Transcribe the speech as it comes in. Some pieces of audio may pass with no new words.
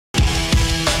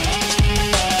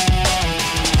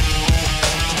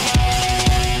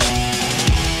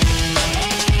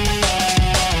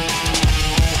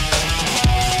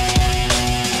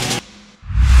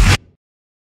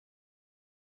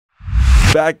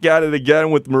Back at it again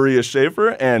with Maria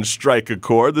Schafer and Strike a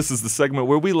Chord. This is the segment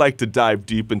where we like to dive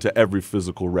deep into every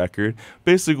physical record.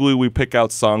 Basically, we pick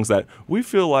out songs that we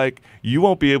feel like you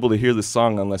won't be able to hear the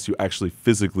song unless you actually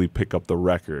physically pick up the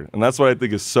record. And that's what I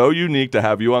think is so unique to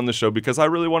have you on the show, because I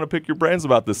really want to pick your brains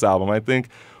about this album. I think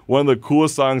one of the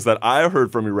coolest songs that I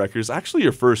heard from your record is actually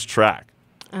your first track.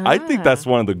 I think that's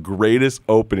one of the greatest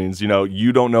openings. You know,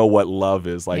 You Don't Know What Love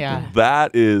Is. Like,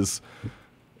 that is,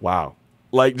 wow.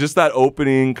 Like, just that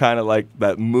opening, kind of like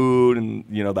that mood and,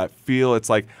 you know, that feel. It's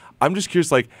like, I'm just curious,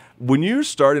 like, when you're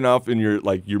starting off in your,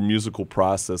 like, your musical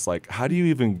process, like, how do you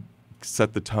even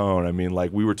set the tone? I mean,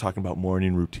 like, we were talking about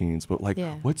morning routines, but, like,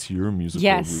 what's your musical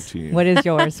routine? What is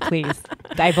yours, please?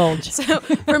 Divulge. So,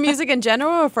 for music in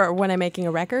general, or for when I'm making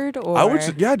a record? Or? I would,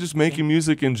 just making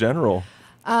music in general.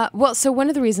 Well, so one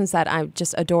of the reasons that I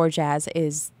just adore jazz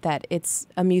is that it's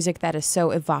a music that is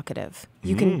so evocative.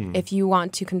 You can, if you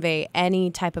want to convey any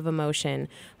type of emotion,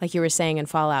 like you were saying in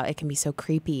Fallout, it can be so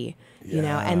creepy, you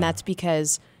know, and that's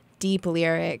because deep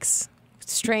lyrics,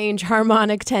 strange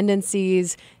harmonic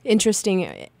tendencies,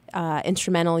 interesting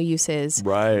instrumental uses.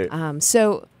 Right.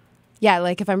 So, yeah,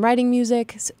 like if I'm writing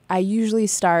music, I usually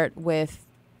start with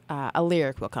a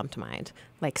lyric will come to mind.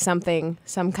 Like some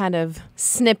kind of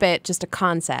snippet, just a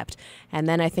concept. And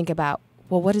then I think about,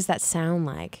 well, what does that sound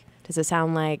like? Does it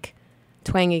sound like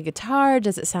twangy guitar?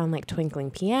 Does it sound like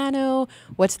twinkling piano?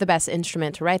 What's the best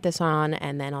instrument to write this on?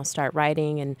 And then I'll start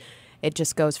writing, and it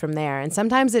just goes from there. And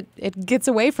sometimes it gets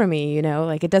away from me, you know,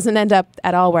 like it doesn't end up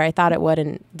at all where I thought it would,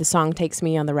 and the song takes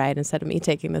me on the ride instead of me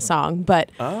taking the song.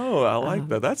 But I like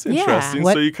that. That's interesting.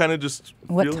 So you kind of just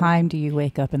What time do you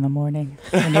wake up in the morning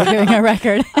when you're doing a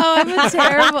record? I'm a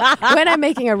terrible when I'm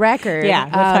making a record. Yeah,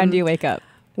 what time do you wake up?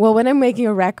 Well, when I'm making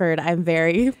a record, I'm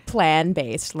very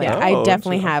plan-based. Like, I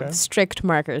definitely have strict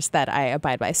markers that I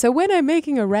abide by. So when I'm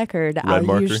making a record,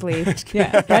 I'll usually...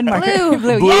 red marker.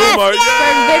 Blue.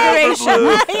 Yes!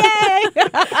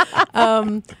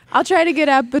 Yay! I'll try to get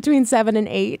up between 7 and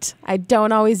 8. I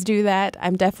don't always do that.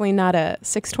 I'm definitely not a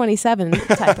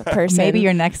 6:27 type of person. Maybe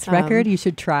your next record, you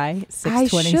should try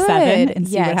 6:27 and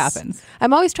see what happens.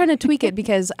 I'm always trying to tweak it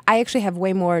because I actually have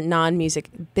way more non-music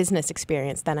business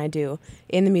experience than I do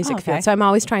in the music field. So I'm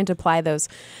always trying to apply those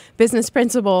business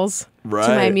principles to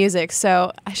my music.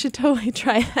 So I should totally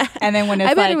try that. And then when it's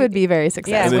I bet it would be very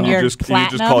successful. And then you just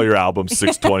call your album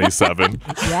 627.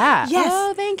 Yeah. Yes.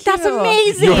 Oh, thank you. That's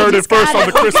amazing. You heard it first on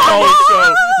the Chris Collins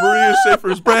Show. Maria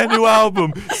Schafer's brand new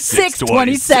album,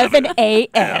 6:27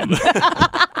 a.m.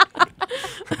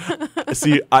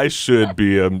 See, I should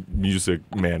be a music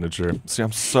manager. See,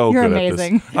 I'm so good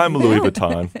amazing. at this. I'm a Louis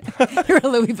Vuitton. You're a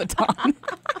Louis Vuitton.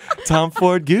 Tom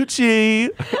Ford Gucci.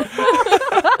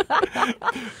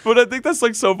 But I think that's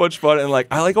like so much fun, and like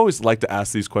I always like to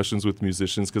ask these questions with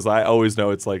musicians, because I always know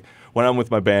it's like when I'm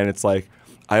with my band, it's like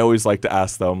I always like to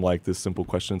ask them like this simple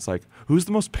question. It's like, who's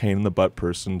the most pain in the butt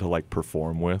person to like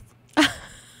perform with?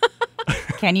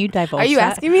 Can you divulge? Are you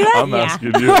that? asking me that? I'm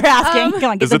asking you. We're asking. Come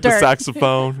on, get Is the it the dirt.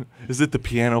 saxophone? Is it the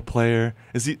piano player?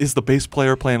 Is the bass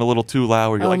player playing a little too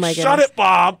loud? Where you're like, shut goodness. it,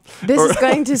 Bob. This is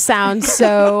going to sound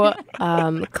so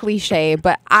cliche,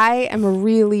 but I am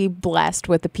really blessed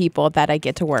with the people that I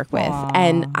get to work with. Aww.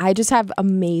 And I just have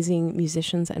amazing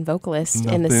musicians and vocalists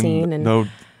in the scene. And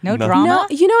No drama? No,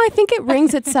 you know, I think it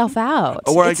wrings itself out.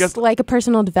 Or it's like a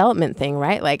personal development thing,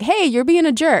 right? Like, hey, you're being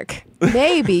a jerk.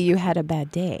 Maybe you had a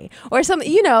bad day. Or something,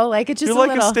 you know, like it's just You're a like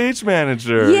little... a stage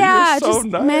manager. Yeah, you're so just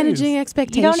nice. managing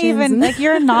expectations. You don't even, like,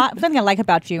 you're not, something I like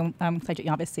about you, I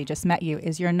obviously just met you,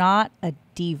 is you're not a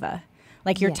diva.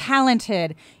 Like, you're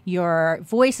talented, your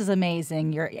voice is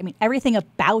amazing, everything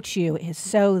about you is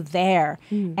so there,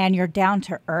 and you're down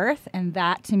to earth, and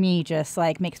that, to me, just,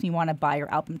 like, makes me want to buy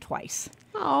your album twice.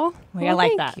 Oh, like, I like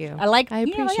thank that. you. I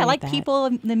appreciate I like that. people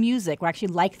in the music who actually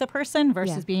like the person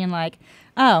versus being like,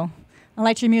 oh, I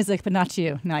liked your music, but not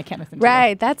you. No, I can't listen to you.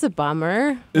 Right, that's a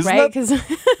bummer, right? Because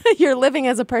you're living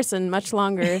as a person much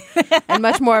longer and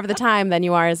much more of the time than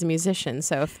you are as a musician.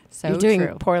 So if you're doing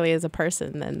poorly as a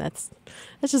person, then that's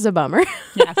just a bummer.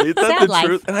 Yeah, That's sad the life.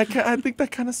 truth, and I think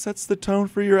that kind of sets the tone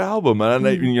for your album. And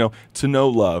you know, to know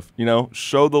love, you know,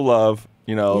 show the love.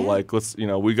 You know, like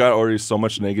we got already so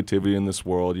much negativity in this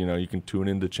world. You know, you can tune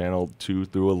into channel 2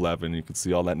 through 11. You can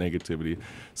see all that negativity.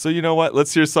 So you know what?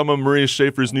 Let's hear some of Maria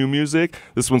Schafer's new music.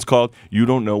 This one's called "You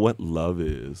Don't Know What Love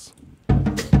Is."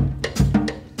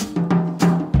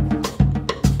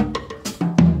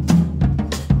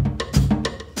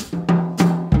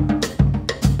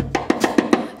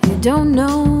 You don't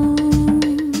know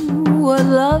what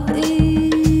love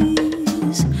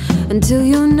is until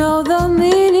you know the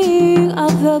meaning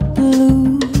of the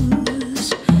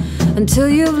blues, until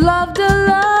you've loved a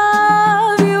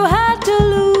love you had to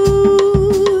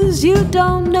lose. You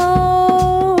don't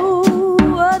know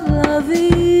what love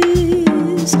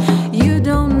is. You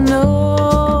don't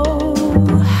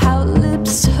know how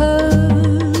lips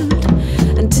hurt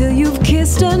until you've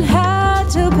kissed and had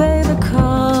to pay the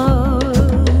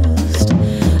cost.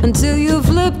 Until you've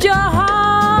flipped your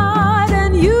heart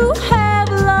and you have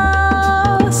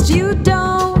lost. You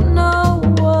don't know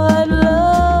what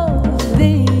love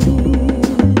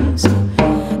is.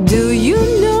 Do you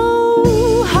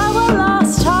know how a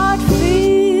lost heart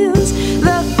feels?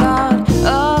 The thought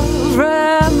of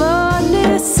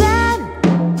reminiscing.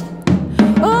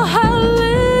 Oh, how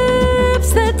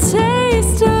lips that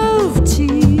taste of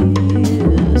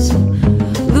tears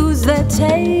lose their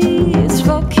taste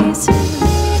for kissing.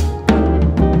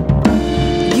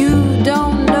 You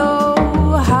don't know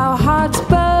how hearts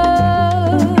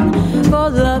burn for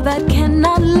love that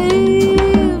cannot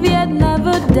live yet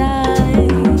never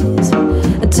dies.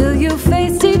 Until you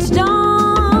faced each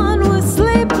dawn with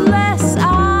sleepless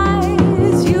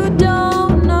eyes. You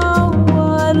don't know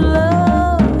what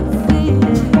love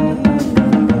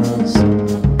is.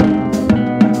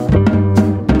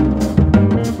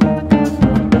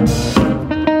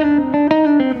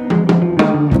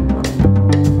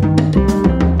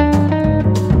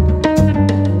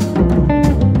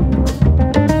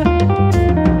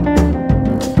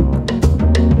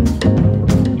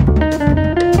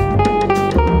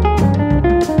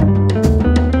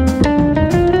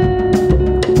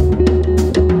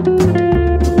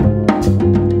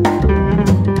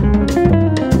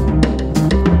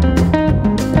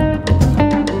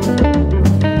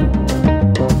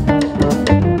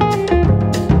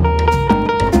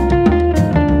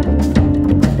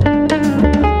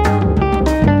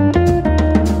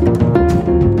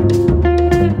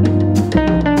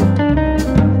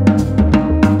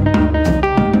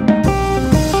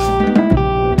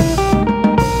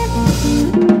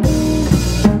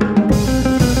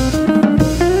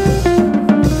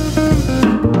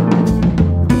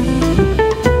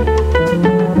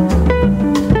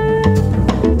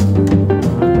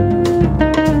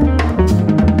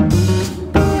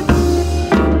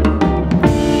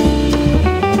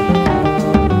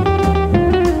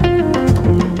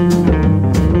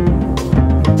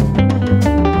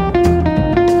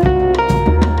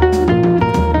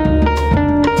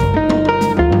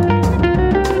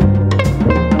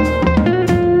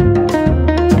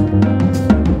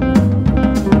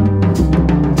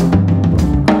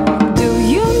 Do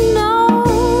you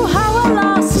know how a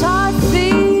lost heart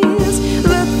feels?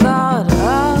 The thought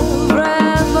of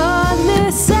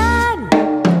reminiscing.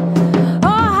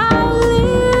 Oh, how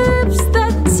lips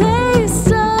that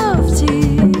taste of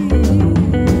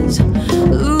tears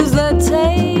lose their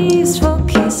taste for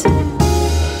kissing.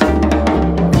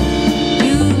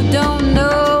 You don't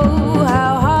know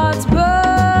how hearts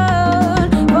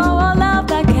burn for a love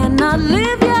that cannot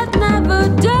live yet never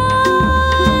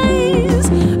dies.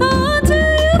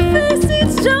 Until you face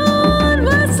each dawn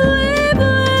with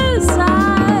sleepless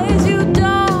eyes. You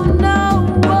don't know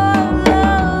what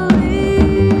love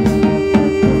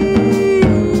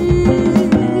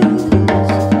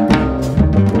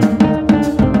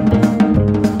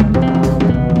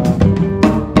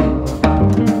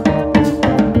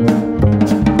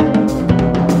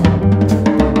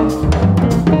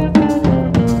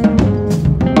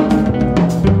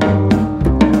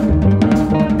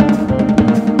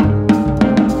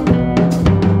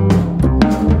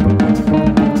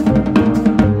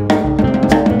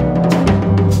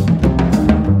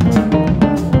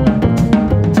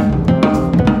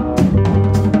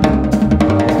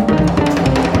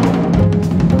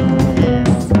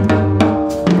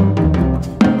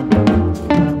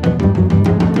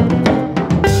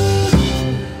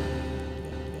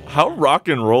How rock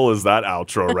and roll is that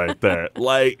outro right there?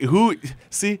 Like, who?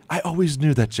 See, I always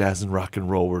knew that jazz and rock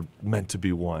and roll were meant to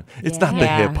be one. It's not the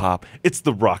Yeah. hip hop, it's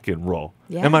the rock and roll.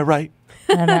 Yeah. Am I right?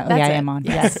 I don't know. Yeah, I it. am on.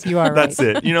 Yes, you are right. That's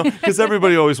it. You know, because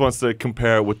everybody always wants to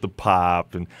compare it with the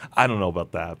pop, and I don't know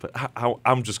about that, but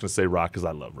I'm just going to say rock because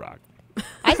I love rock.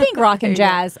 I think rock and There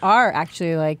you go. jazz are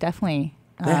actually like definitely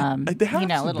They have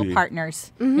to little be.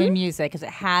 partners in music because it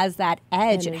has that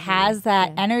edge, it Energy, has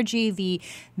that yeah. energy.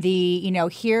 The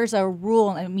here's a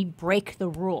rule and we break the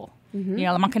rule. You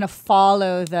know, I'm not going to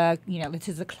follow the, this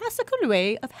is the classical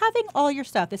way of having all your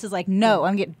stuff. This is like, no,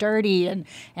 I'm going to get dirty and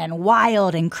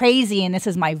wild and crazy, and this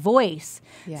is my voice.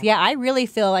 Yeah. So, I really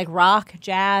feel like rock,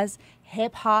 jazz,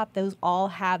 hip hop, those all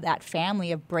have that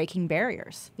family of breaking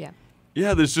barriers. Yeah.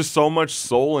 Yeah, there's just so much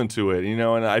soul into it,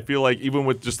 and I feel like even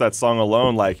with just that song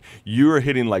alone, like you're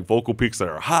hitting like vocal peaks that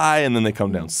are high and then they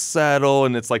come down settle,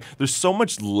 and it's like there's so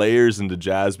much layers into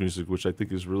jazz music, which I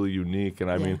think is really unique. And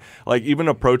I mean, like even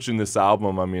approaching this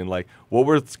album, I mean, like what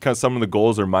were kind of some of the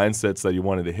goals or mindsets that you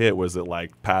wanted to hit? Was it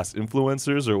like past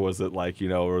influencers, or was it like,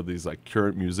 or these like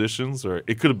current musicians, or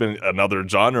it could have been another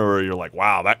genre where you're like,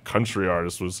 wow, that country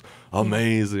artist was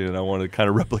amazing and I want to kind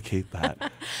of replicate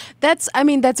that. That's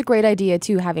a great idea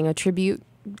too, having a tribute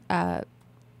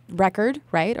record,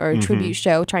 right? Or a tribute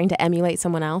show, trying to emulate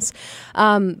someone else.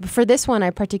 For this one, I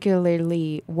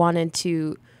particularly wanted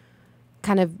to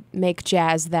kind of make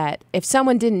jazz that if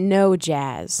someone didn't know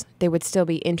jazz, they would still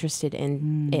be interested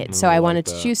in it. So I wanted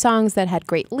to choose songs that had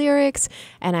great lyrics,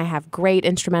 and I have great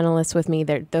instrumentalists with me.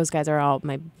 Those guys are all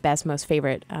my best, most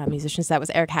favorite musicians. That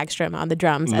was Eric Hagstrom on the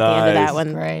drums at the end of that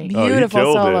one. Great.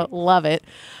 Beautiful solo. Love it.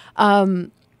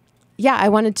 I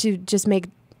wanted to just make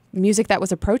music that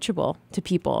was approachable to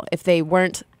people if they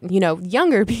weren't,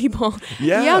 younger people,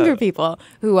 younger people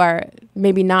who are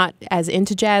maybe not as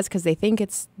into jazz because they think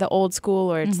it's the old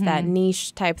school or it's that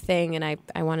niche type thing. And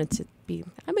I wanted to be,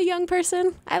 I'm a young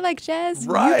person. I like jazz.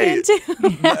 Right. You can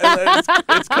too.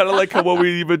 It's kind of like what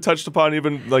we even touched upon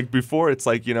even like before. It's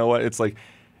like, it's like,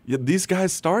 these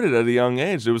guys started at a young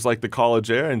age. It was like the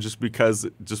college era, and just because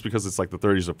it's like the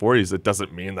 30s or 40s, it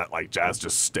doesn't mean that like jazz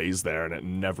just stays there and it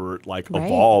never like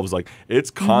evolves. Like it's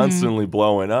constantly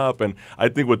blowing up. And I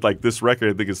think with like this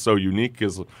record, I think it's so unique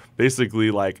because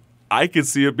basically like I could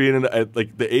see it being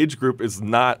like the age group is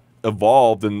not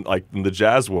evolved in like in the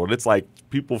jazz world. It's like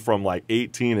people from like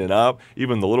 18 and up,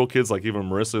 even the little kids, like even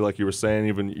Marissa, like you were saying,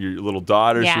 even your little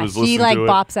daughter, she was listening like to it.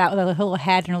 bops out with her little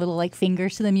head and her little like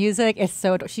fingers to the music. It's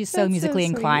she's so musically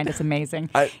inclined. It's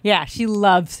amazing. She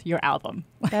loves your album.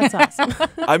 That's awesome.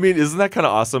 I mean, isn't that kind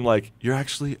of awesome? Like you're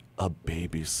actually a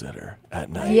babysitter at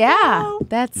night. Yeah,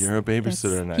 you're a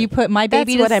babysitter at night. You put my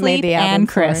baby to sleep and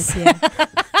Chris.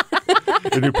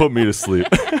 And you put me to sleep.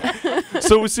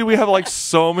 So we have like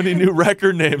so many new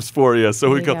record names for you.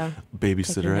 So we go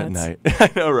Babysitter at Night.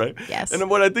 I know, right? Yes. And then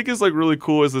what I think is like really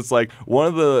cool is it's like one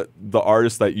of the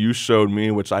artists that you showed me,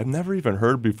 which I've never even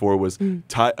heard before, was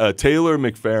Taylor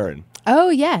McFerrin. Oh,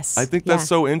 yes. I think that's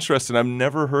so interesting. I've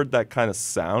never heard that kind of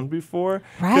sound before.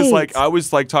 Right. Because like I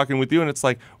was like talking with you and it's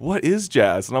like, what is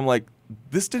jazz? And I'm like,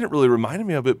 this didn't really remind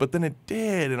me of it, but then it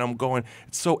did. And I'm going,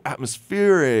 it's so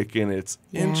atmospheric and it's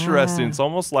interesting. It's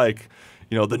almost like,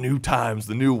 the new times,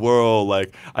 the new world.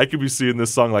 Like I could be seeing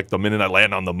this song like the minute I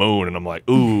land on the moon and I'm like,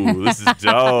 ooh, this is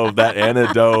dope. That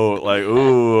antidote, like,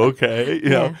 ooh, okay. You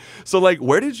know? So like,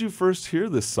 where did you first hear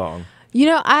this song?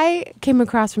 I came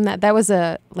across from that. That was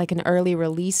an early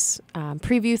release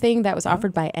preview thing that was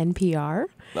offered by NPR.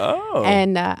 Oh,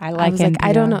 and I was NPR. like,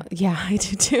 I don't know. Yeah, I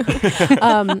do too.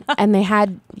 And they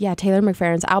had Taylor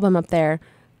McFerrin's album up there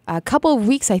a couple of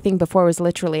weeks, I think, before it was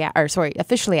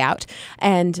officially out.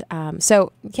 And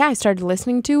I started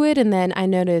listening to it, and then I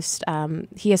noticed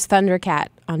he has Thundercat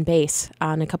on bass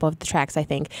on a couple of the tracks, I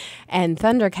think, and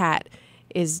Thundercat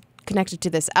is connected to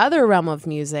this other realm of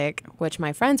music, which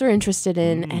my friends were interested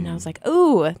in, and I was like,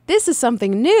 "Ooh, this is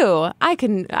something new. I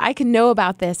can know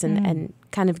about this and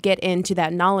kind of get into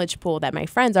that knowledge pool that my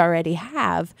friends already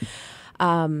have."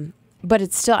 But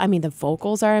it's still, the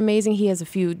vocals are amazing. He has a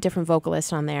few different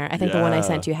vocalists on there. I think the one I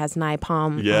sent you has Nye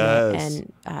Palm on it,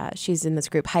 and she's in this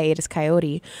group Hiatus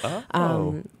Coyote,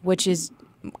 which is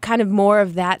kind of more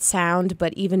of that sound,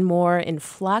 but even more in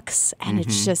flux, and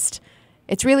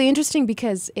it's really interesting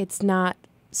because it's not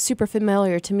super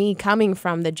familiar to me coming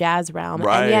from the jazz realm,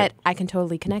 and yet I can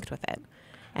totally connect with it.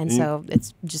 And so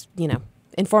it's just,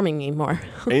 informing me more.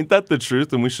 Ain't that the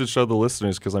truth? And we should show the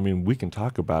listeners because, we can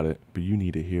talk about it, but you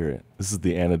need to hear it. This is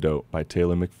The Antidote by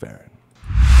Taylor McFerrin.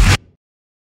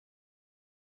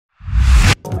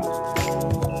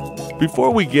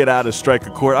 Before we get out of Strike a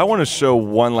Chord, I want to show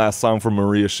one last song from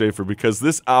Maria Schafer because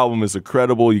this album is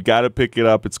incredible. You got to pick it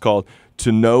up. It's called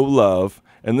To Know Love,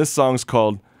 and this song's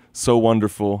called So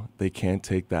Wonderful They Can't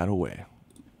Take That Away.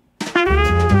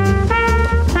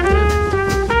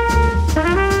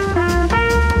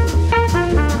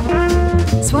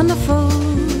 It's wonderful,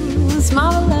 it's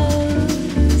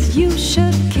marvelous, you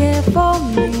should care for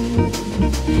me.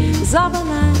 It's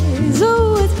organized,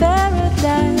 ooh, it's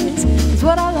paradise, it's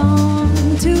what I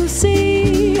long to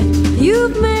see.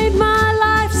 You've made my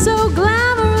life so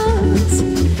glamorous,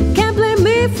 can't blame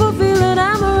me for feeling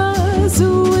amorous.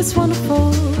 Ooh, it's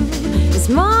wonderful, it's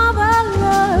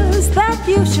marvelous that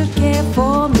you should care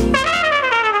for me.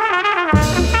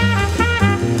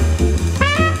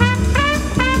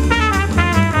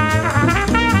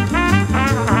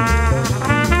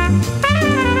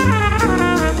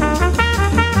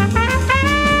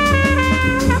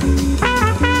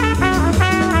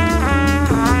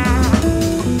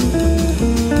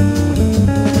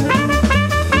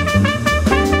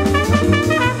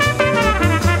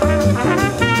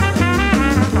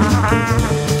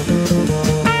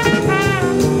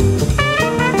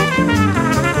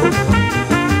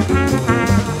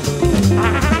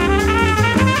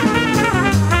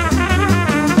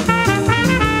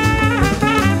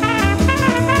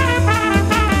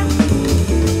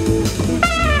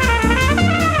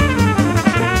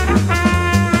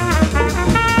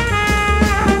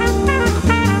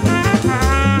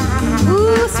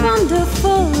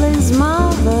 is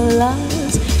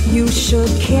marvelous. You should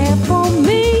care for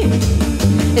me.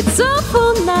 It's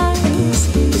awful nice.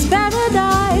 This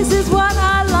paradise is what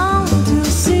I long to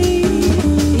see.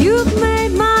 You've made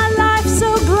my life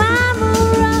so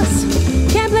glamorous.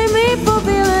 Can't blame me for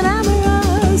feeling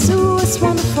amorous. Ooh, it's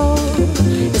wonderful.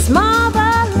 It's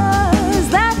marvelous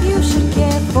that you should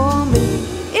care for me.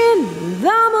 In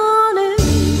the morning,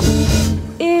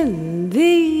 in the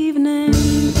evening,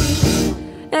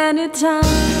 anytime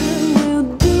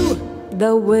will do.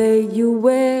 The way you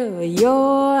wear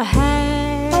your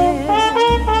hair,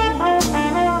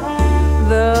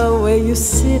 the way you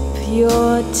sip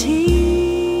your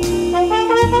tea,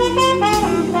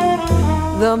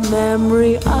 the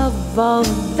memory of all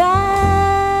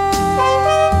that.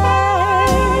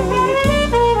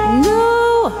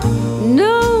 No,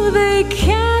 no, they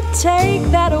can't take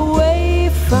that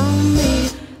away from me.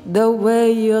 The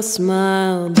way your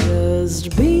smile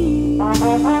just beams,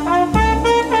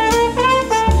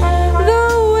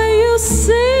 the way you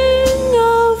sing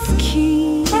off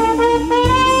key,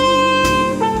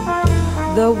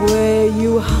 the way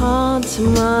you haunt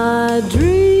my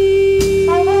dreams.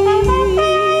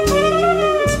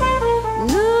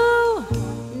 No,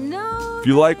 no. If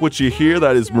you like what you hear,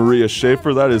 that is Maria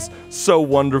Schafer. That is so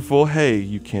wonderful. Hey,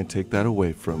 you can't take that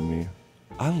away from me.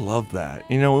 I love that.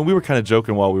 You know, and we were kind of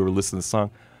joking while we were listening to the song.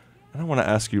 And I want to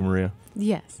ask you, Maria.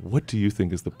 Yes. What do you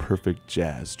think is the perfect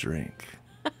jazz drink?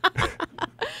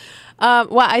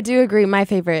 Well, I do agree. My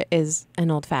favorite is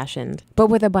an old-fashioned, but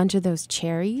with a bunch of those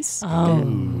cherries.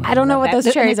 Oh, I don't know what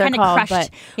those cherries are called, but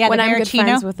yeah, when the I'm good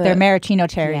friends with they're maraschino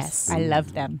cherries. Yes. I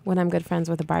love them. When I'm good friends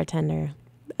with a bartender,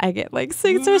 I get like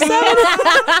 6 or 7.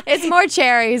 It's more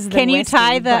cherries than Can you whiskey,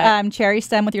 tie the but, cherry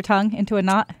stem with your tongue into a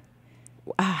knot?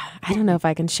 I don't know if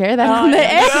I can share that on the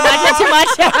air. Too much.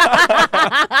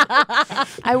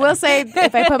 I will say,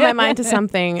 if I put my mind to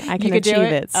something, I can could do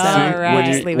achieve it? it. So All right.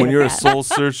 just leave it When at you're a that. soul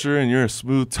searcher and you're a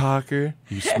smooth talker,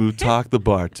 you smooth talk the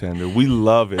bartender. We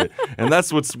love it. And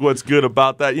that's what's good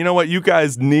about that. You know what? You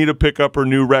guys need to pick up her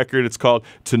new record. It's called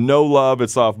To Know Love.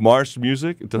 It's off Marsh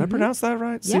Music. Did I pronounce that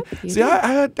right? Yep, you See, did.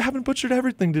 I haven't butchered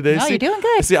everything today. No, see, you're doing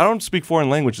good. See, I don't speak foreign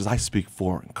languages. I speak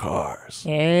foreign cars.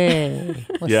 Hey,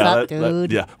 what's up,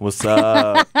 dude? Yeah, what's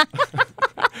up?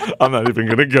 I'm not even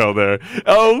going to go there.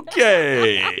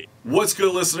 Okay. What's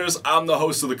good, listeners? I'm the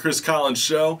host of The Chris Collins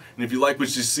Show. And if you like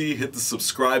what you see, hit the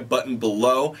subscribe button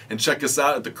below and check us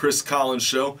out at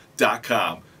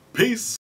thechriscollinsshow.com. Peace.